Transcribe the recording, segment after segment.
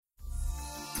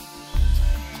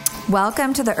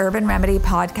Welcome to the Urban Remedy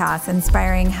podcast,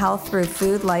 inspiring health through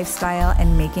food, lifestyle,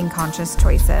 and making conscious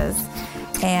choices.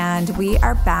 And we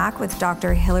are back with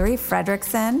Dr. Hilary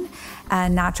Fredrickson, a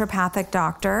naturopathic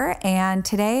doctor. And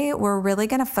today we're really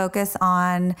going to focus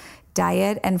on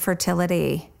diet and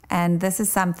fertility. And this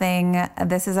is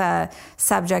a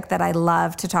subject that I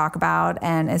love to talk about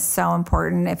and is so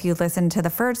important. If you listen to the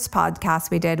first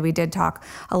podcast we did talk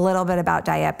a little bit about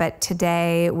diet, but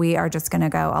today we are just going to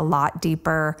go a lot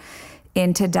deeper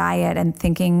into diet and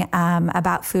thinking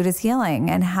about food as healing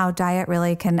and how diet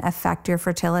really can affect your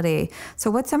fertility.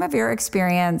 So what's some of your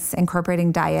experience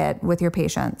incorporating diet with your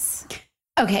patients?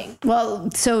 Okay. Well,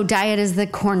 so diet is the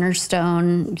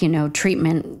cornerstone,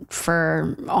 treatment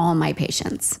for all my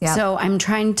patients. Yep. So I'm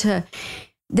trying to,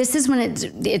 this is when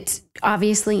it's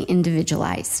obviously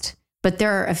individualized, but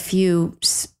there are a few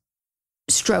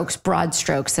broad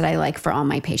strokes that I like for all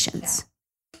my patients.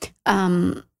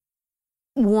 Yeah.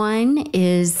 One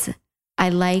is I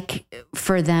like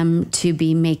for them to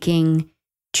be making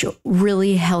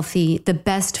really healthy, the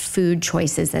best food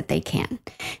choices that they can.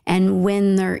 And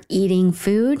when they're eating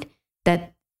food,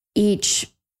 that each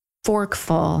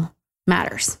forkful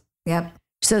matters. Yep.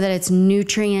 So that it's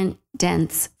nutrient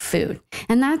dense food.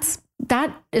 And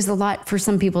that is a lot for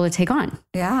some people to take on.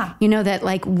 Yeah. That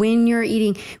like when you're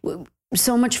eating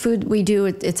so much food we do,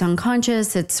 it's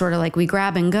unconscious. It's sort of like we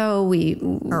grab and go.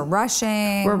 We're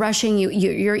rushing.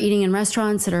 You're eating in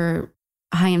restaurants that are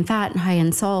high in fat and high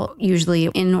in salt, usually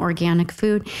in organic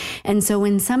food. And so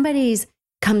when somebody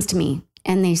comes to me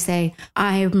and they say,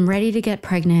 I'm ready to get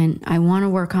pregnant, I want to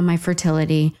work on my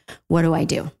fertility, what do I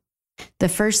do? The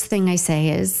first thing I say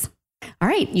is, all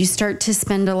right, you start to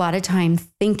spend a lot of time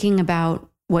thinking about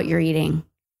what you're eating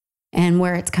and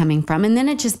where it's coming from. And then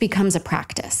it just becomes a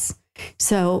practice.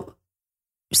 So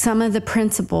some of the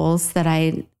principles that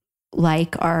I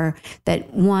like are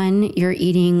that one, you're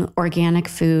eating organic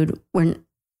food when,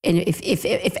 and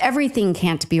if everything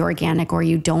can't be organic or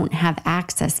you don't have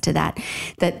access to that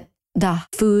the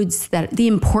foods that the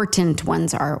important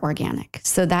ones are organic.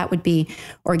 So that would be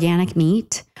organic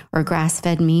meat or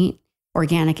grass-fed meat,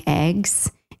 organic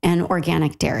eggs, and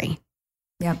organic dairy.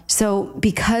 Yep. So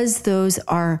because those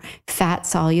are fat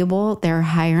soluble, they're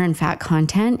higher in fat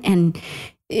content, and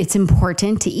it's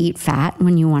important to eat fat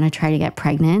when you want to try to get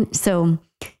pregnant. So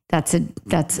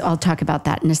I'll talk about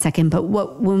that in a second. But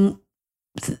when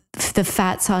the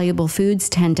fat soluble foods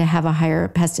tend to have a higher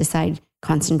pesticide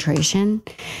concentration,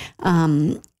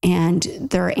 and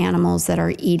there are animals that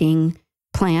are eating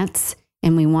plants,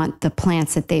 and we want the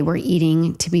plants that they were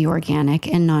eating to be organic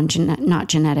and not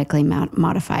genetically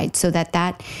modified. So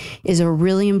that is a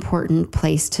really important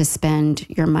place to spend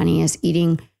your money, is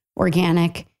eating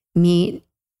organic meat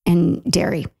and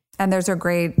dairy. And there's a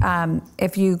great,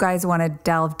 if you guys want to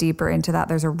delve deeper into that,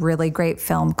 there's a really great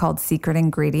film called Secret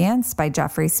Ingredients by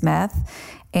Jeffrey Smith.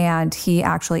 And he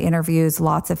actually interviews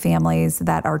lots of families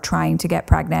that are trying to get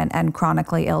pregnant and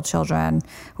chronically ill children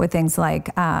with things like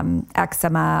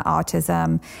eczema,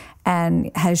 autism,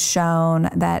 and has shown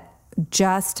that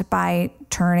just by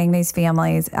turning these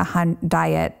families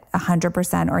diet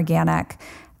 100% organic,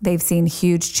 they've seen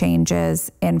huge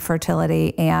changes in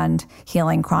fertility and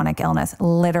healing chronic illness,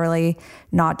 literally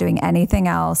not doing anything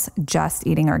else, just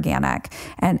eating organic.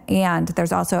 And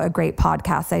there's also a great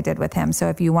podcast I did with him. So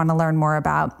if you want to learn more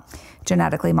about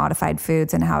genetically modified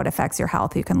foods and how it affects your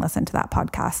health, you can listen to that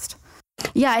podcast.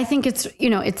 Yeah, I think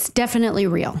it's definitely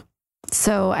real.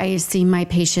 So I see my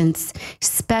patients,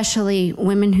 especially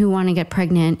women who want to get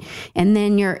pregnant, and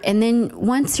then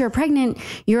once you're pregnant,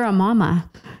 you're a mama.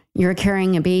 You're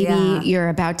carrying a baby, yeah. You're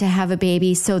about to have a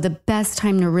baby. So the best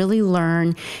time to really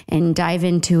learn and dive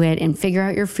into it and figure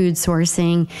out your food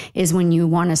sourcing is when you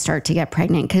want to start to get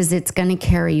pregnant, because it's going to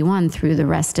carry you on through the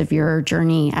rest of your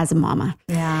journey as a mama.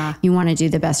 Yeah. You want to do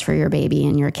the best for your baby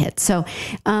and your kids. So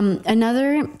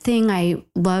another thing I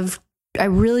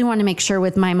really want to make sure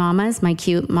with my mamas, my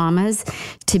cute mamas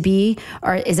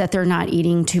is that they're not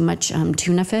eating too much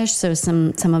tuna fish. So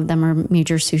some of them are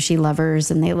major sushi lovers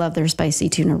and they love their spicy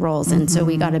tuna rolls. Mm-hmm. And so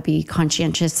we got to be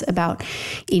conscientious about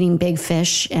eating big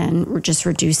fish, and we're just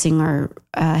reducing our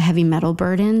heavy metal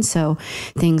burden. So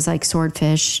things like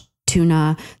swordfish,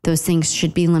 tuna, those things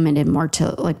should be limited more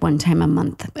to like one time a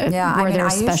month. Yeah, or their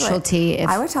specialty.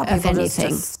 I would tell people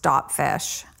just stop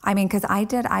fish. I mean, because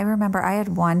I remember I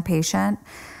had one patient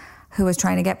who was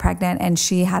trying to get pregnant and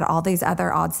she had all these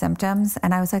other odd symptoms.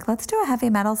 And I was like, let's do a heavy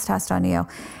metals test on you.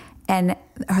 And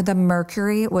the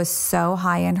mercury was so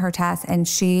high in her test, and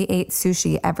she ate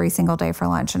sushi every single day for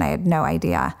lunch. And I had no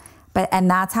idea.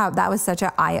 That was such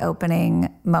an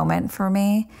eye-opening moment for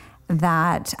me,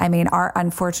 that, I mean,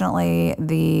 unfortunately,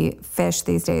 the fish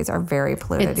these days are very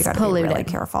polluted. You got to be really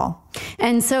careful.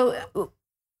 And so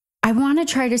I want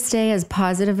to try to stay as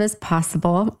positive as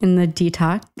possible in the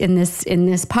detox in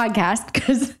this podcast,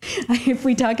 because if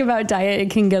we talk about diet,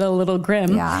 it can get a little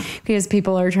grim because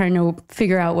people are trying to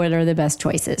figure out what are the best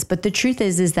choices. But the truth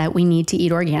is that we need to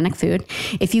eat organic food.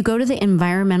 If you go to the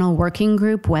Environmental Working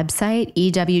Group website,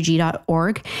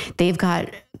 ewg.org, they've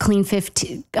got Clean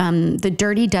 15, the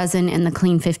Dirty Dozen and the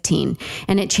Clean 15,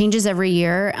 and it changes every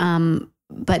year.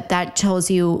 But that tells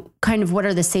you kind of what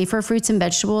are the safer fruits and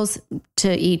vegetables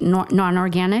to eat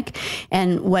non-organic,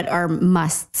 and what are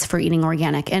musts for eating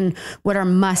organic. And what are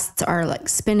musts are like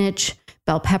spinach,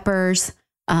 bell peppers,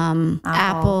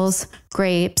 apples,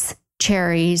 grapes,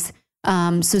 cherries.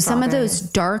 So some of those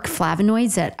dark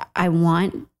flavonoids that I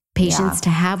want patients to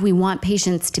have, we want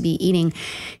patients to be eating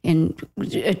in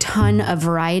a ton of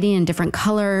variety and different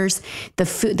colors.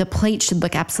 The plate should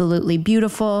look absolutely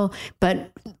beautiful,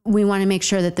 but we want to make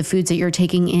sure that the foods that you're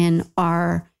taking in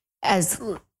are as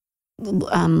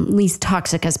least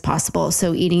toxic as possible.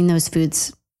 So eating those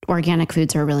foods, organic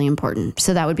foods, are really important.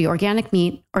 So that would be organic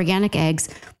meat, organic eggs,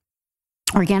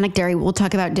 organic dairy. We'll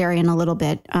talk about dairy in a little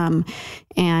bit.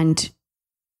 And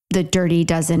the Dirty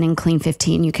Dozen and Clean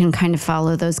 15, you can kind of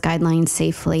follow those guidelines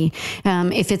safely.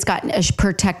 If it's got a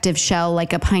protective shell,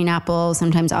 like a pineapple,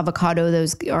 sometimes avocado,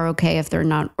 those are okay if they're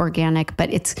not organic, but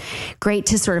it's great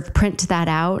to sort of print that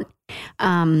out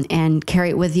and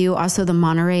carry it with you. Also, the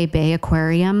Monterey Bay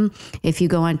Aquarium, if you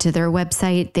go onto their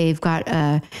website, they've got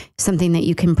something that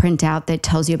you can print out that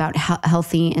tells you about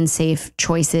healthy and safe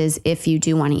choices if you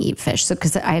do want to eat fish. So,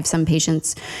 because I have some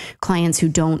clients who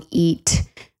don't eat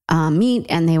meat,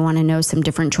 and they want to know some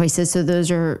different choices. So those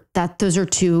are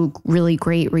two really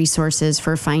great resources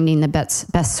for finding the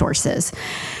best sources.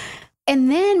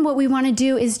 And then what we want to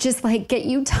do is just like get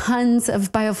you tons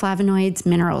of bioflavonoids,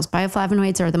 minerals.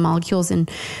 Bioflavonoids are the molecules in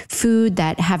food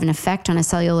that have an effect on a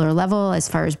cellular level as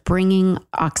far as bringing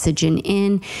oxygen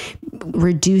in,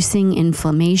 reducing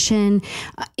inflammation,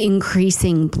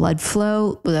 increasing blood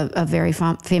flow. A very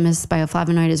famous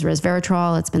bioflavonoid is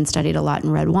resveratrol. It's been studied a lot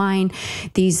in red wine.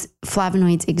 These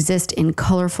flavonoids exist in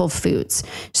colorful foods.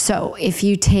 So if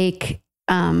you take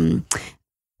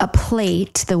a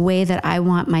plate, the way that I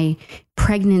want my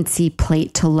pregnancy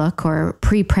plate to look, or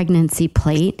pre-pregnancy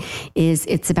plate, is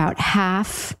it's about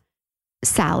half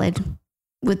salad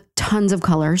with tons of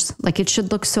colors. Like, it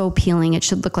should look so appealing. It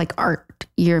should look like art.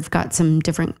 You've got some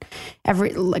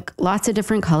lots of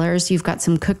different colors. You've got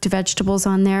some cooked vegetables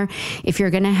on there. If you're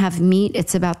going to have meat,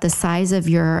 it's about the size of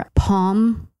your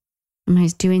palm. Am I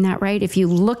doing that right? If you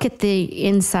look at the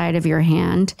inside of your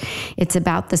hand, it's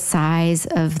about the size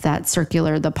of that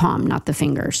the palm, not the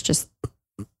fingers, just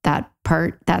that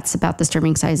part. That's about the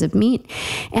serving size of meat.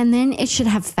 And then it should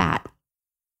have fat.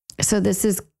 So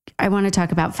I want to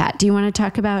talk about fat. Do you want to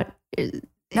talk about anything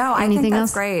else? I think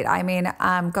that's great. I mean,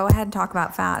 go ahead and talk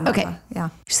about fat. Okay. Yeah.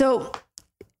 So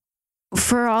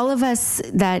for all of us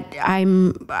that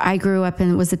I grew up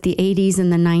in, was it the 80s and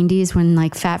the 90s when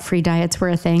like fat-free diets were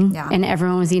a thing, and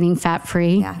everyone was eating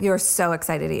fat-free? Yeah. You were so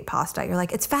excited to eat pasta. You're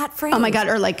like, it's fat-free. Oh my God.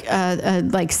 Or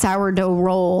like sourdough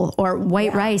roll or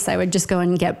white rice. I would just go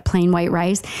and get plain white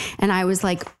rice. And I was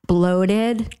like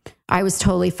bloated. I was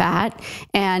totally fat,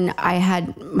 and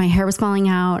my hair was falling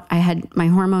out. My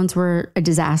hormones were a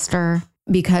disaster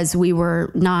because we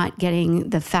were not getting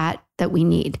the fat that we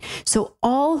need. So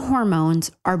all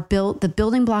hormones are the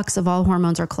building blocks of all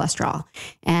hormones are cholesterol,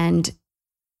 and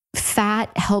fat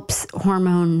helps the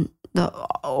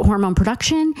hormone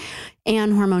production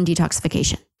and hormone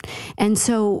detoxification. And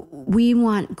so we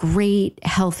want great,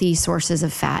 healthy sources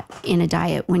of fat in a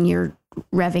diet when you're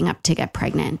revving up to get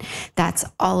pregnant. That's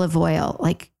olive oil,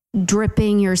 like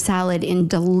dripping your salad in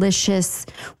delicious,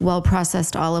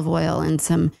 well-processed olive oil and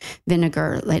some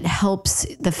vinegar.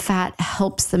 The fat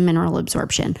helps the mineral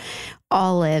absorption.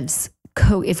 Olives,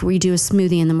 if we do a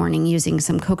smoothie in the morning using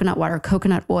some coconut water,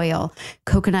 coconut oil,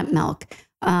 coconut milk,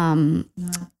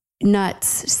 nuts,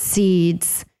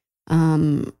 seeds,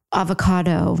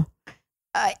 avocado,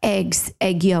 eggs,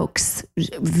 egg yolks,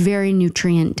 very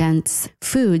nutrient dense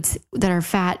foods that are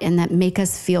fat and that make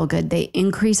us feel good. They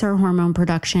increase our hormone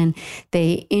production.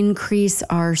 They increase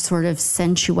our sort of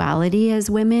sensuality as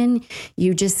women.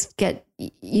 You get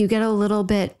a little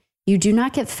bit, you do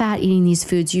not get fat eating these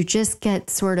foods. You just get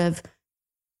sort of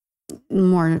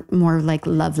more like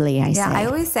lovely, I say. I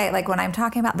always say, like, when I'm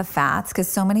talking about the fats, because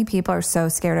so many people are so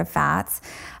scared of fats,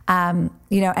 and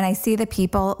I see the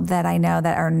people that I know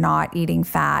that are not eating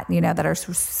fat, that are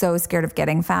so scared of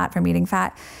getting fat from eating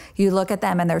fat. You look at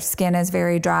them and their skin is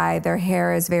very dry, their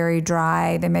hair is very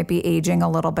dry, they might be aging a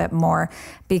little bit more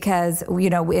because,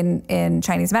 in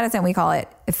Chinese medicine, we call it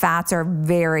fats are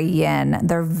very yin.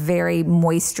 They're very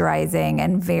moisturizing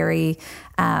and very,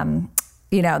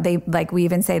 we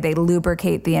even say they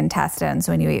lubricate the intestines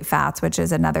when you eat fats, which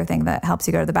is another thing that helps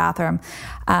you go to the bathroom.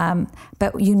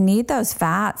 But you need those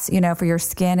fats, for your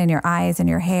skin and your eyes and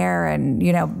your hair and,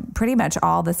 pretty much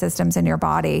all the systems in your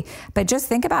body. But just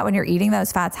think about when you're eating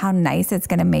those fats, how nice it's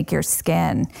going to make your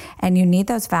skin. And you need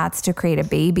those fats to create a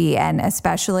baby. And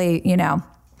especially,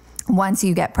 once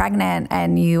you get pregnant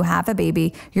and you have a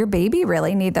baby, your baby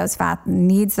really needs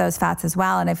those fats as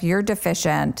well. And if you're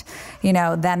deficient,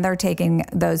 then they're taking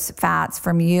those fats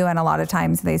from you. And a lot of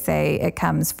times they say it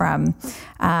comes from,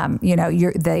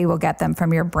 they will get them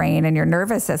from your brain and your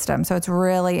nervous system. So it's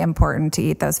really important to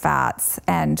eat those fats.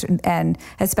 And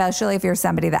especially if you're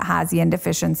somebody that has yin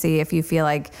deficiency, if you feel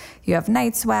like you have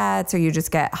night sweats or you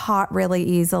just get hot really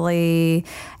easily,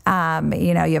 you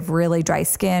have really dry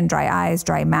skin, dry eyes,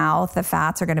 dry mouth, the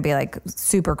fats are going to be like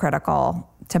super critical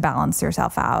to balance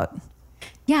yourself out.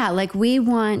 Yeah, like we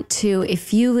want to,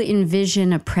 if you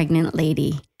envision a pregnant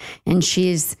lady and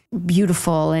she's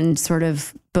beautiful and sort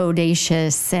of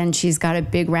bodacious and she's got a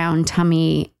big round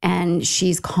tummy and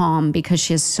she's calm because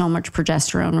she has so much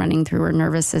progesterone running through her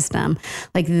nervous system,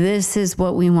 like this is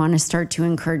what we want to start to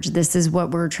encourage. This is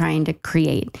what we're trying to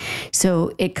create.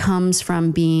 So it comes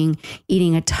from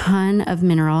eating a ton of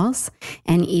minerals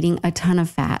and eating a ton of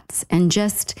fats and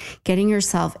just getting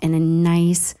yourself in a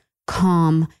nice,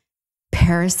 calm,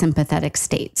 parasympathetic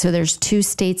state. So there's two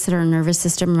states that our nervous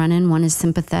system run in. One is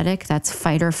sympathetic, that's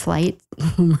fight or flight,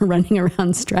 we're running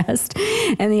around stressed.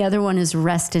 And the other one is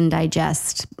rest and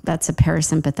digest. That's a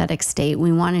parasympathetic state.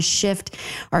 We want to shift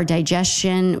our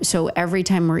digestion. So every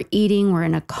time we're eating, we're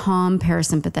in a calm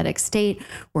parasympathetic state.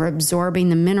 We're absorbing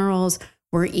the minerals.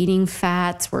 We're eating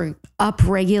fats. We're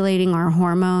upregulating our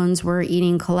hormones. We're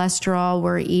eating cholesterol.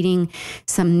 We're eating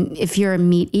if you're a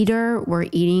meat eater, we're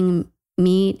eating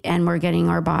meat and we're getting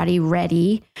our body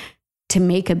ready to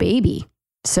make a baby.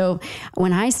 So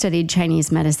when I studied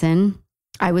Chinese medicine,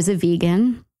 I was a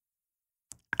vegan.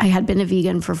 I had been a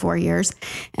vegan for 4 years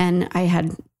and I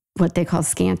had what they call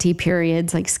scanty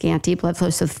periods, like scanty blood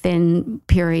flow, so thin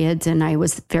periods. And I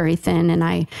was very thin and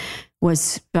I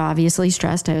was obviously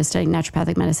stressed. I was studying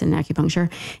naturopathic medicine and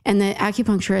acupuncture. And the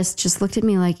acupuncturist just looked at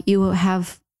me like, you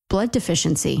have blood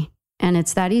deficiency. And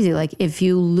it's that easy. Like if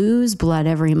you lose blood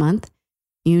every month,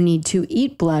 you need to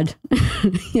eat blood.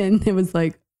 And it was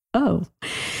like, oh.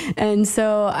 And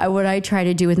so what I try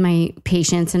to do with my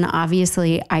patients, and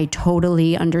obviously I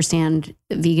totally understand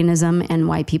veganism and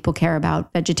why people care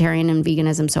about vegetarian and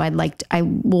veganism. So I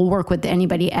will work with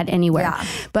anybody at anywhere. Yeah.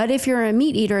 But if you're a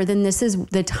meat eater, then this is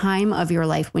the time of your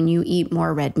life when you eat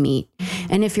more red meat.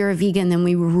 Mm-hmm. And if you're a vegan, then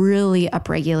we really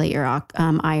upregulate your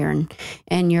iron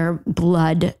and your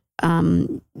blood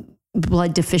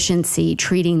deficiency,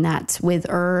 treating that with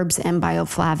herbs and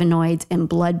bioflavonoids and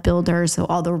blood builders. So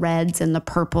all the reds and the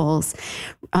purples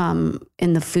in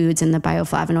the foods and the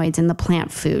bioflavonoids in the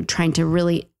plant food, trying to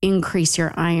really increase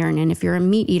your iron. And if you're a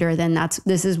meat eater, then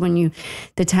this is when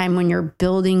the time when you're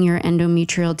building your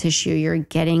endometrial tissue, you're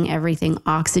getting everything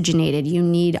oxygenated. You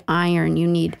need iron, you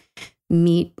need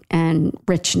meat and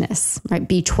richness, right?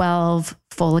 B12,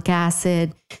 folic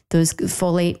acid, those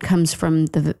folate comes from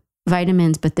the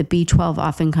vitamins, but the B12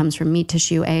 often comes from meat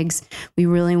tissue, eggs. We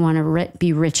really want to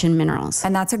be rich in minerals.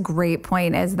 And that's a great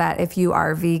point, is that if you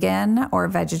are vegan or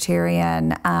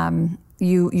vegetarian,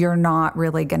 you're not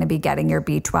really going to be getting your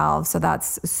B12. So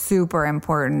that's super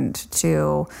important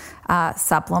to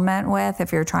supplement with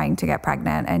if you're trying to get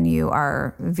pregnant and you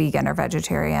are vegan or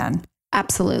vegetarian.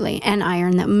 Absolutely. And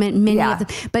iron, that many of them,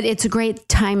 but it's a great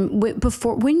time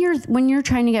when you're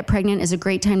trying to get pregnant is a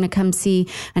great time to come see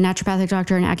a naturopathic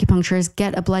doctor and acupuncturist,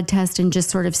 get a blood test and just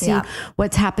sort of see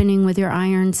what's happening with your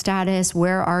iron status.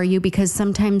 Where are you? Because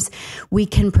sometimes we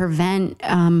can prevent,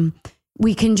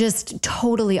 we can just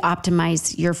totally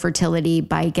optimize your fertility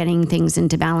by getting things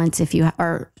into balance if you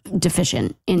are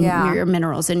deficient in your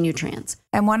minerals and nutrients.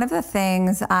 And one of the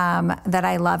things that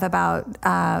I love about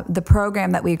the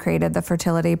program that we created, the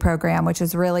fertility program, which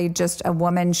is really just a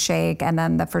woman shake and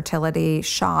then the fertility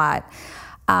shot,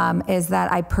 is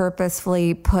that I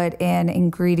purposefully put in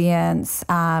ingredients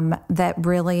that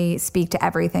really speak to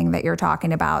everything that you're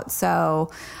talking about. So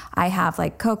I have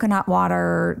like coconut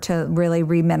water to really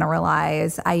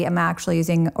remineralize. I am actually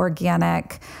using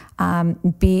organic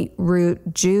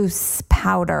beetroot juice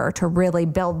powder to really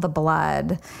build the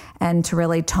blood and to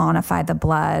really tonify the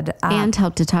blood. And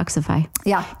help detoxify.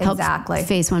 Yeah, exactly.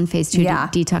 Phase 1, phase 2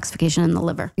 detoxification in the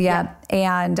liver. Yeah.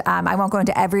 And I won't go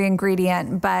into every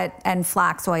ingredient, and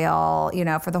flax oil,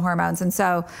 for the hormones. And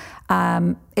so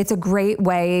it's a great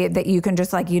way that you can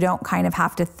just you don't kind of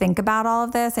have to think about all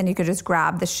of this, and you could just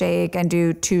grab the shake and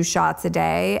do 2 shots a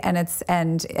day. And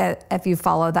if you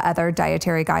follow the other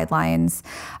dietary guidelines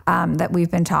that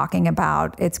we've been talking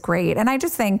about, it's great. And I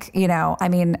just think,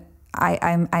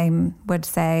 I would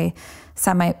say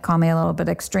some might call me a little bit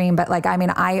extreme, but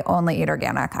I only eat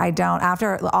organic. I don't,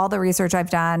 after all the research I've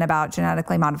done about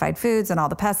genetically modified foods and all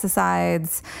the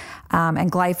pesticides,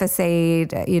 and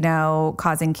glyphosate,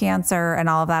 causing cancer and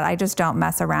all of that, I just don't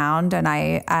mess around. And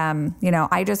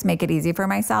I just make it easy for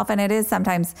myself. And it is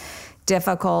sometimes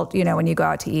difficult, when you go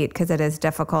out to eat, because it is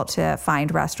difficult to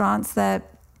find restaurants that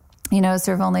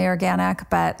serve only organic.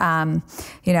 But, and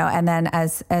then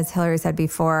as Hillary said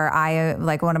before,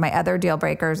 one of my other deal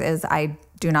breakers is I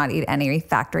do not eat any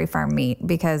factory farm meat,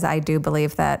 because I do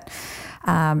believe that,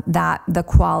 that the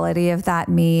quality of that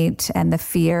meat and the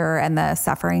fear and the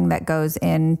suffering that goes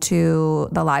into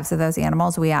the lives of those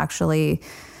animals, we actually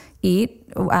eat.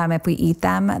 If we eat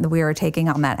them, we are taking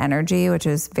on that energy, which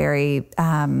is very,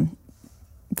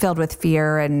 filled with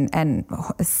fear and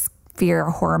fear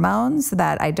hormones,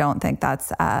 that I don't think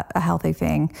that's a healthy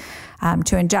thing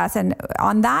to ingest. And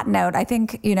on that note, I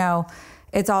think,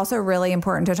 it's also really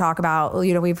important to talk about,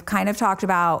 we've kind of talked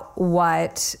about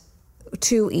what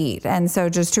to eat. And so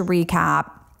just to recap,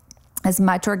 as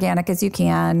much organic as you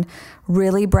can,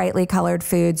 really brightly colored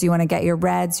foods. You want to get your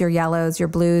reds, your yellows, your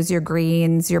blues, your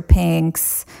greens, your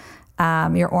pinks,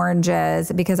 your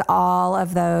oranges, because all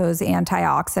of those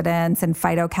antioxidants and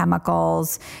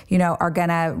phytochemicals, are going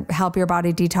to help your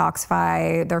body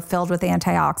detoxify. They're filled with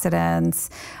antioxidants.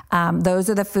 Those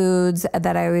are the foods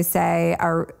that I always say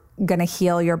are going to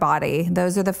heal your body.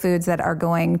 Those are the foods that are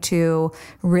going to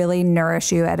really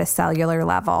nourish you at a cellular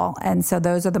level. And so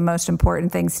those are the most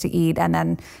important things to eat. And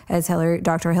then, as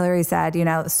Dr. Hillary said,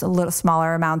 a little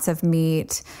smaller amounts of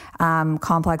meat,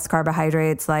 complex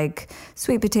carbohydrates like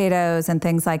sweet potatoes and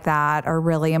things like that are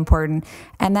really important.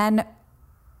 And then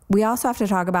we also have to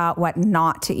talk about what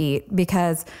not to eat,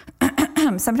 because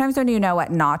sometimes when you know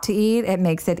what not to eat, it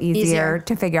makes it easier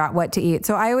to figure out what to eat.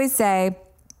 So I always say,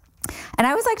 and I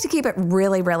always like to keep it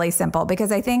really, really simple,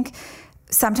 because I think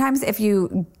sometimes if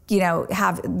you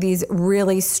have these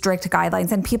really strict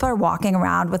guidelines and people are walking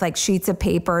around with sheets of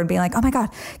paper and being like, oh my God,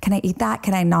 can I eat that?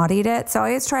 Can I not eat it? So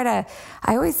I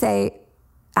always say,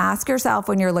 ask yourself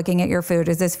when you're looking at your food,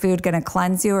 is this food going to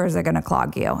cleanse you or is it going to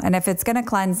clog you? And if it's going to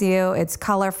cleanse you, it's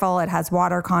colorful, it has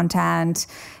water content,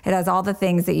 it has all the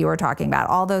things that you were talking about,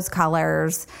 all those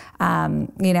colors,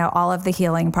 all of the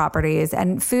healing properties.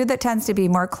 And food that tends to be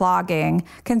more clogging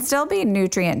can still be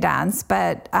nutrient dense,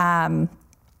 but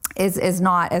is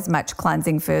not as much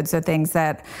cleansing food. So things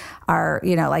that are,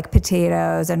 like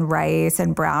potatoes and rice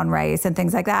and brown rice and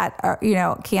things like that are,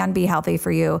 can be healthy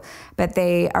for you, but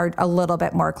they are a little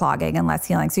bit more clogging and less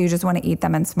healing. So you just want to eat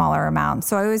them in smaller amounts.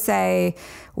 So I always say,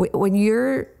 when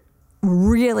you're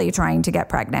really trying to get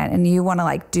pregnant and you want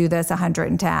to do this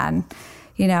 110,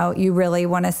 you really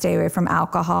want to stay away from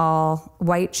alcohol,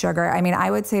 white sugar. I mean, I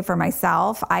would say for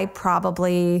myself,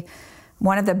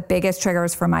 one of the biggest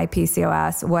triggers for my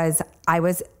PCOS was I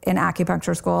was in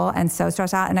acupuncture school and so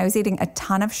stressed out, and I was eating a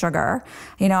ton of sugar.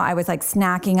 I was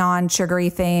snacking on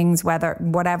sugary things,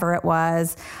 whatever it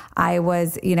was. I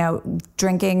was,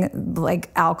 drinking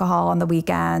alcohol on the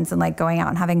weekends and going out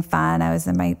and having fun. I was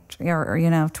in my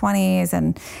 20s,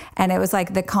 and it was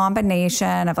the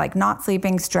combination of not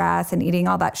sleeping, stress, and eating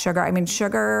all that sugar. I mean,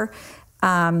 sugar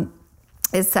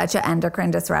is such an endocrine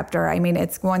disruptor. I mean,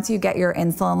 it's once you get your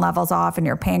insulin levels off and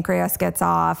your pancreas gets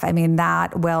off, I mean,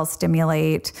 that will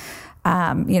stimulate,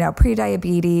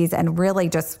 prediabetes and really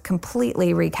just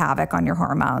completely wreak havoc on your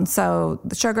hormones. So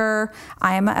the sugar,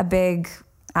 I am a big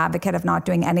advocate of not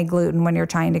doing any gluten when you're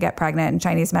trying to get pregnant. In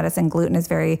Chinese medicine, gluten is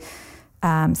very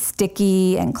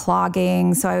sticky and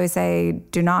clogging. So I always say,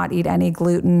 do not eat any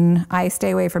gluten. I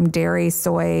stay away from dairy,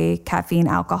 soy, caffeine,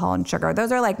 alcohol, and sugar.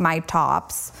 Those are my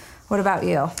tops. What about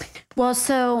you? Well,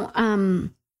 so,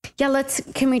 can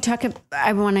we talk,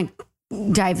 I want to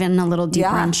dive in a little deeper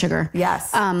on sugar.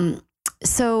 Yes.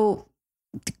 So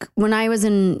when I was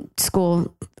in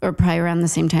school, or probably around the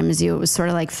same time as you, it was sort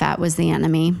of fat was the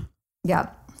enemy.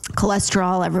 Yep.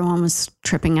 cholesterol. Everyone was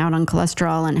tripping out on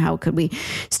cholesterol and how could we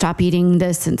stop eating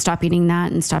this and stop eating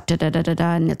that and stop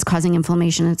and it's causing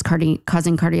inflammation. It's causing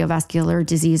cardiovascular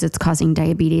disease. It's causing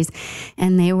diabetes.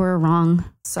 And they were wrong.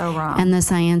 So wrong. And the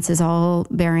science is all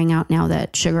bearing out now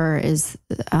that sugar is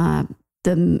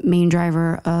the main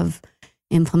driver of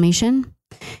inflammation,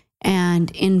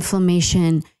 and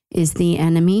inflammation is the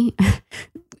enemy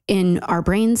in our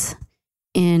brains,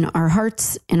 in our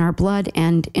hearts, in our blood,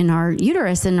 and in our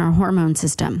uterus, and our hormone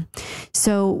system.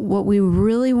 So what we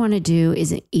really want to do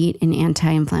is eat an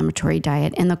anti-inflammatory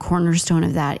diet. And the cornerstone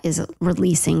of that is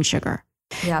releasing sugar.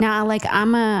 Yep. Now, like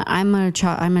I'm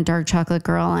a dark chocolate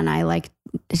girl, and I like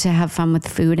to have fun with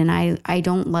food. And I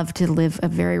don't love to live a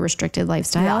very restricted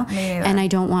lifestyle, and I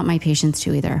don't want my patients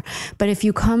to either. But if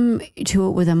you come to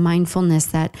it with a mindfulness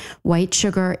that white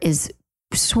sugar is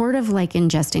sort of like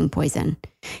ingesting poison.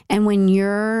 And when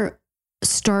you're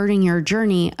starting your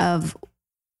journey of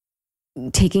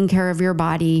taking care of your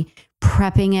body,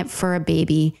 prepping it for a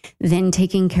baby, then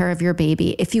taking care of your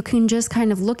baby, if you can just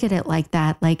kind of look at it like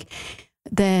that, like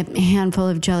the handful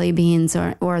of jelly beans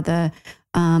or the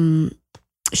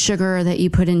sugar that you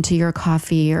put into your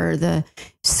coffee, or the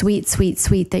sweet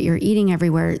that you're eating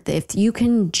everywhere, if you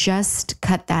can just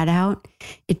cut that out,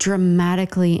 it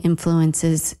dramatically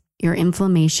influences your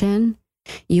inflammation.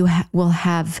 You will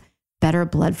have better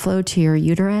blood flow to your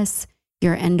uterus.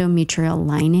 Your endometrial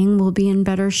lining will be in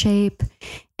better shape,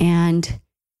 and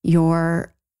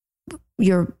your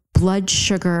blood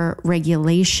sugar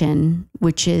regulation,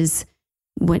 which is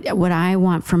what I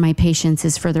want for my patients,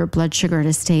 is for their blood sugar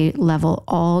to stay level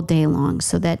all day long,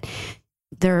 so that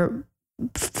their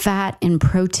fat and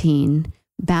protein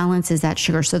balances that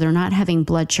sugar, so they're not having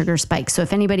blood sugar spikes. So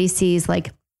if anybody sees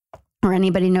or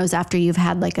anybody knows, after you've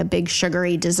had like a big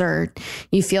sugary dessert,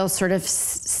 you feel sort of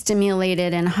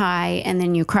stimulated and high, and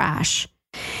then you crash.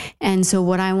 And so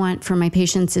what I want for my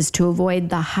patients is to avoid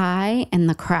the high and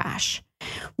the crash.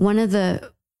 One of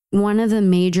the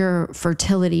major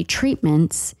fertility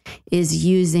treatments is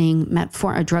using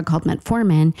a drug called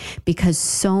metformin, because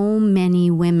so many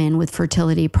women with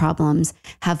fertility problems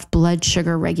have blood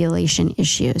sugar regulation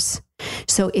issues.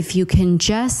 So if you can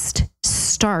just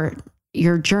start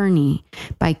your journey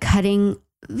by cutting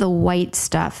the white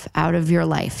stuff out of your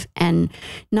life, and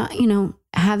not,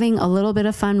 having a little bit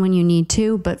of fun when you need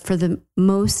to, but for the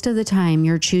most of the time,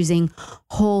 you're choosing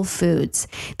whole foods.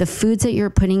 The foods that you're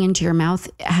putting into your mouth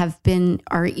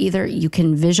are either you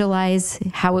can visualize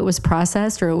how it was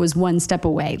processed, or it was one step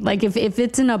away. Like if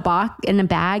it's in a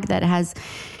bag that has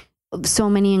so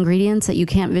many ingredients that you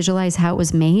can't visualize how it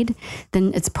was made,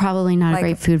 then it's probably not a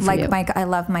great food for you. I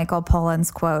love Michael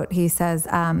Pollan's quote. He says,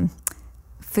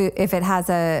 if it has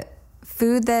a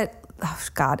food that,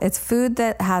 it's food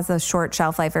that has a short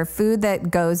shelf life, or food that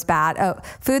goes bad.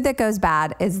 Food that goes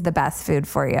bad is the best food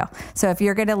for you. So if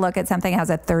you're going to look at something that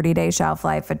has a 30-day shelf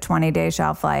life, a 20-day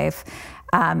shelf life,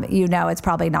 it's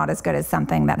probably not as good as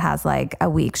something that has like a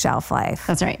week shelf life.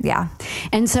 That's right. Yeah.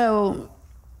 And so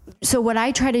what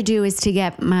I try to do is to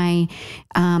get my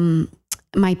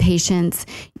patients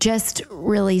just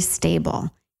really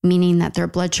stable, meaning that their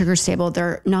blood sugar is stable.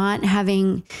 They're not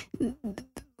having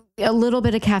a little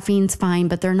bit of caffeine's fine,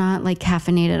 but they're not like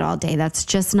caffeinated all day. That's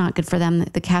just not good for them.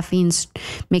 The caffeine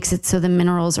makes it so the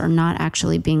minerals are not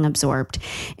actually being absorbed,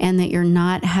 and that you're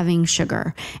not having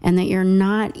sugar, and that you're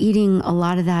not eating a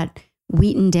lot of that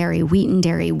wheat and dairy,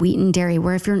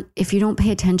 where if you don't pay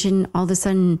attention, all of a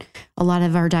sudden, a lot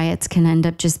of our diets can end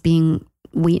up just being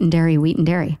wheat and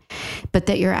dairy, but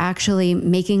that you're actually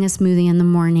making a smoothie in the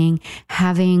morning,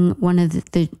 having one of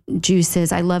the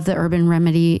juices. I love the Urban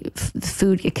Remedy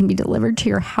food. It can be delivered to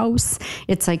your house.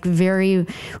 It's like very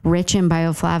rich in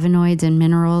bioflavonoids and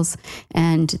minerals.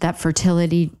 And that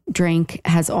fertility drink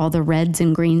has all the reds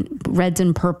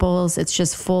and purples. It's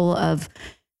just full of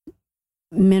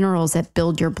minerals that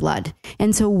build your blood.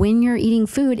 And so when you're eating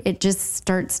food, it just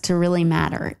starts to really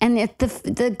matter. And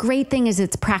the great thing is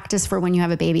it's practice for when you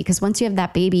have a baby, because once you have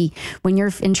that baby, when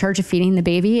you're in charge of feeding the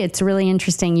baby, it's really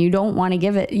interesting. You don't want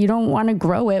to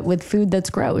grow it with food that's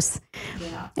gross.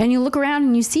 Yeah. And you look around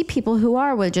and you see people who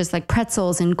are with just like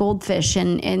pretzels and goldfish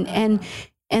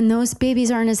and those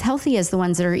babies aren't as healthy as the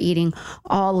ones that are eating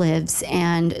olives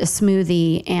and a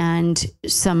smoothie and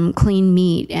some clean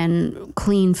meat and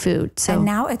clean food. So and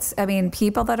now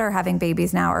people that are having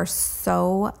babies now are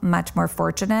so much more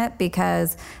fortunate,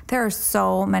 because there are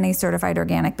so many certified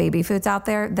organic baby foods out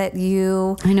there that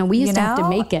I know we used to have to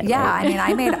make it. Yeah. Right?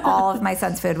 I made all of my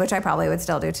son's food, which I probably would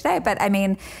still do today. But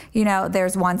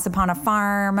there's Once Upon a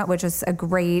Farm, which is a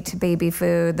great baby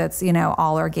food that's,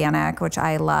 all organic, which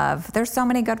I love. There's so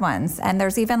many many good ones. And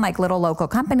there's even like little local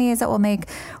companies that will make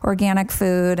organic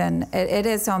food. And it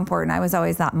is so important. I was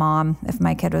always that mom. If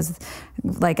my kid was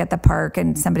like at the park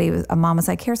and a mom was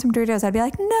like, here's some Doritos, I'd be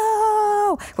like,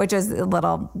 no, which is a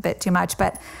little bit too much.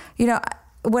 But,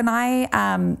 when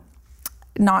I,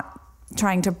 not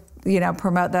trying to,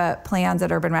 promote the plans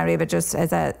at Urban Remedy, but just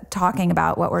as talking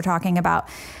about what we're talking about,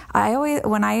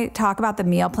 when I talk about the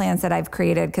meal plans that I've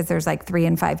created, because there's like 3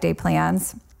 and 5 day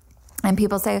plans, and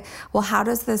people say, well, how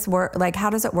does this work? Like,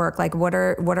 how does it work? Like, what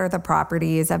are the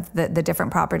properties of the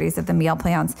different properties of the meal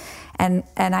plans? And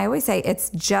I always say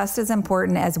it's just as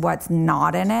important as what's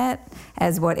not in it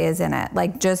as what is in it.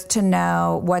 Like, just to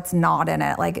know what's not in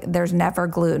it. Like, there's never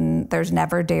gluten, there's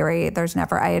never dairy, there's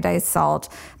never iodized salt,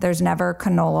 there's never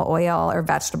canola oil or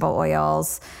vegetable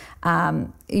oils.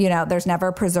 There's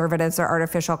never preservatives or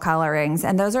artificial colorings.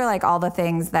 And those are like all the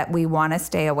things that we want to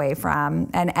stay away from.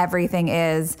 And everything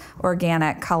is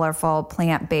organic, colorful,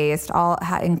 plant-based,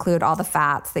 include all the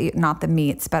fats, not the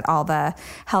meats, but all the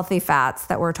healthy fats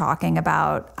that we're talking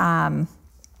about. And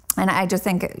I just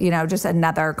think, just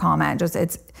another comment,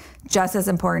 it's just as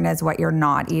important as what you're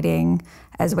not eating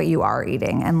as what you are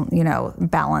eating, and,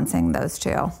 balancing those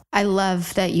two. I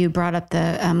love that you brought up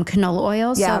the canola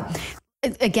oil. Yeah. So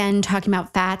again, talking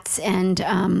about fats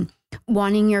and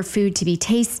wanting your food to be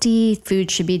tasty,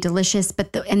 food should be delicious.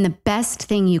 But the best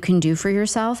thing you can do for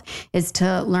yourself is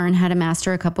to learn how to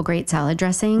master a couple great salad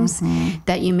dressings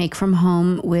that you make from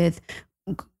home with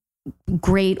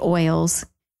great oils.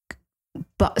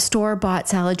 But store-bought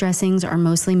salad dressings are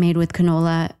mostly made with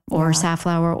canola or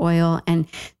safflower oil, and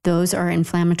those are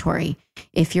inflammatory.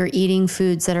 If you're eating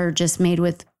foods that are just made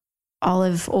with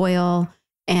olive oil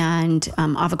and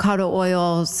avocado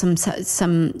oil,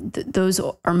 those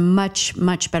are much,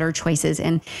 much better choices.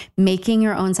 And making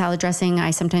your own salad dressing,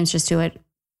 I sometimes just do it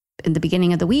in the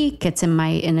beginning of the week. It's in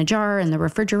a jar in the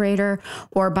refrigerator,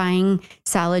 or buying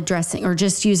salad dressing, or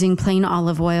just using plain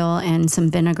olive oil and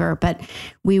some vinegar. But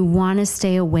we want to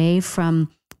stay away from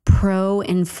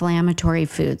pro-inflammatory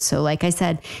foods. So like I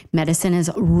said, medicine has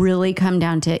really come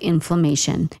down to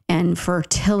inflammation, and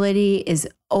fertility is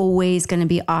always going to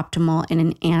be optimal in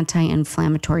an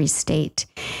anti-inflammatory state.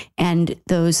 And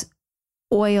those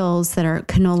oils that are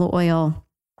canola oil,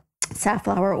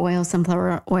 safflower oil,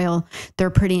 sunflower oil, they're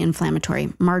pretty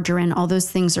inflammatory. Margarine, all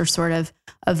those things are sort of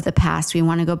the past. We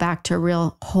want to go back to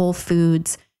real whole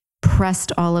foods,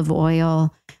 pressed olive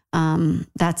oil.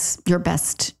 That's your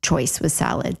best choice with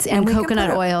salads, and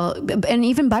coconut oil, and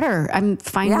even butter. I'm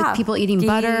fine with people eating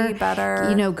butter,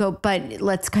 but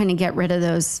let's kind of get rid of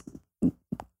those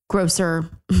grosser,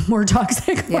 more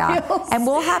toxic oils. And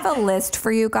we'll have a list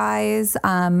for you guys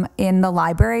in the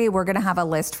library. We're going to have a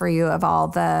list for you of all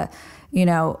the,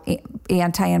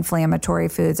 anti-inflammatory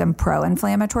foods and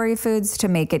pro-inflammatory foods to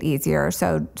make it easier.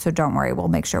 So don't worry. We'll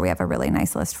make sure we have a really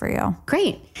nice list for you.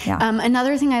 Great. Yeah.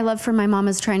 Another thing I love for my mom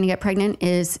is trying to get pregnant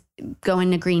is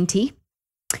going to green tea.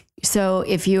 So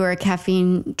if you are a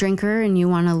caffeine drinker and you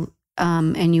want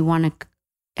to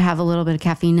have a little bit of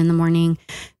caffeine in the morning,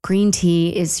 green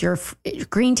tea is your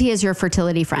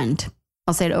fertility friend.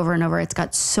 I'll say it over and over. It's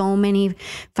got so many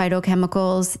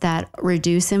phytochemicals that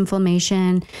reduce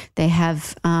inflammation. They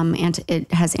have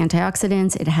it has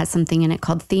antioxidants. It has something in it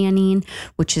called theanine,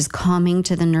 which is calming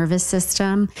to the nervous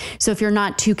system. So if you're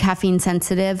not too caffeine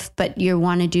sensitive, but you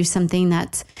want to do something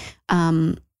that's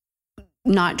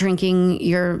not drinking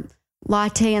your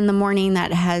latte in the morning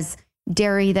that has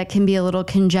dairy that can be a little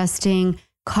congesting,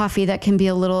 coffee that can be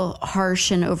a little harsh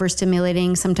and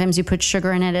overstimulating. Sometimes you put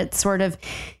sugar in it. It's sort of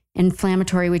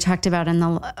inflammatory. We talked about in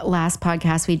the last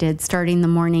podcast we did, starting the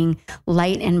morning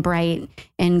light and bright,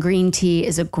 and green tea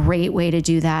is a great way to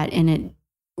do that. And it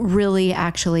really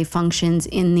actually functions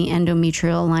in the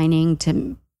endometrial lining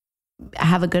to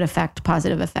have a good effect,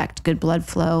 positive effect, good blood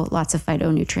flow, lots of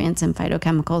phytonutrients and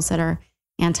phytochemicals that are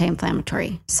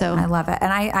anti-inflammatory. So I love it.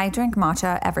 And I drink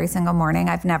matcha every single morning.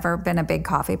 I've never been a big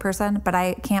coffee person, but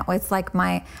I can't wait. It's like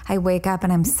I wake up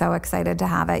and I'm so excited to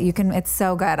have it. It's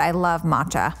so good. I love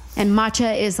matcha. And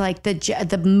matcha is like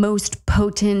the most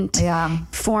potent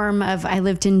form of, I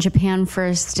lived in Japan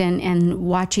first, and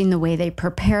watching the way they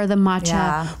prepare the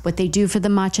matcha, what they do for the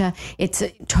matcha, it's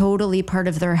totally part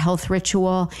of their health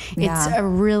ritual. It's a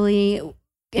really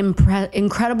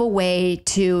incredible way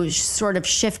to sort of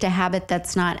shift a habit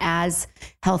that's not as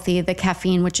healthy, the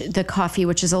coffee,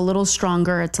 which is a little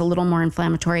stronger, it's a little more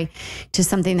inflammatory, to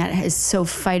something that is so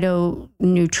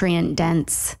phytonutrient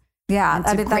dense Yeah,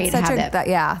 It's a great habit.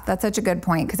 That's such a good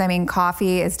point, because I mean,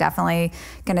 coffee is definitely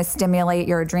going to stimulate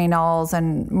your adrenals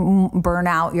and burn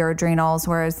out your adrenals,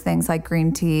 whereas things like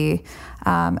green tea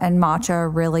and matcha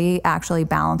really actually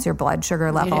balance your blood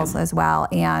sugar levels as well.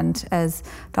 And as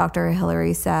Dr.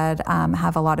 Hillary said,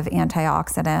 have a lot of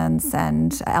antioxidants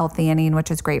and L-theanine,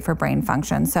 which is great for brain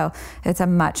function. So it's a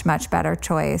much, much better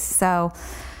choice. So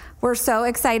we're so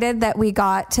excited that we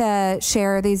got to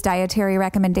share these dietary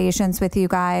recommendations with you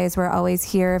guys. We're always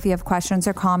here if you have questions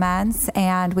or comments,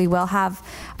 and we will have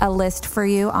a list for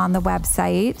you on the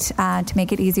website to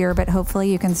make it easier, but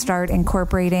hopefully you can start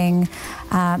incorporating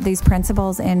these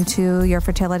principles into your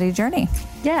fertility journey.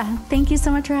 Yeah. Thank you so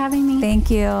much for having me.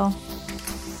 Thank you.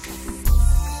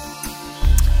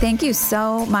 Thank you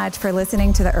so much for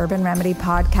listening to the Urban Remedy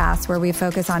podcast, where we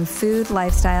focus on food,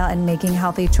 lifestyle, and making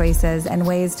healthy choices and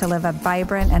ways to live a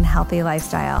vibrant and healthy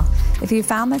lifestyle. If you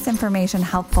found this information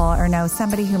helpful or know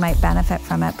somebody who might benefit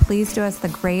from it, please do us the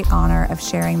great honor of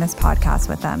sharing this podcast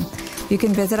with them. You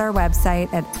can visit our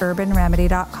website at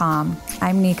urbanremedy.com.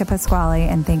 I'm Nika Pasquale,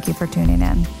 and thank you for tuning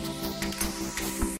in.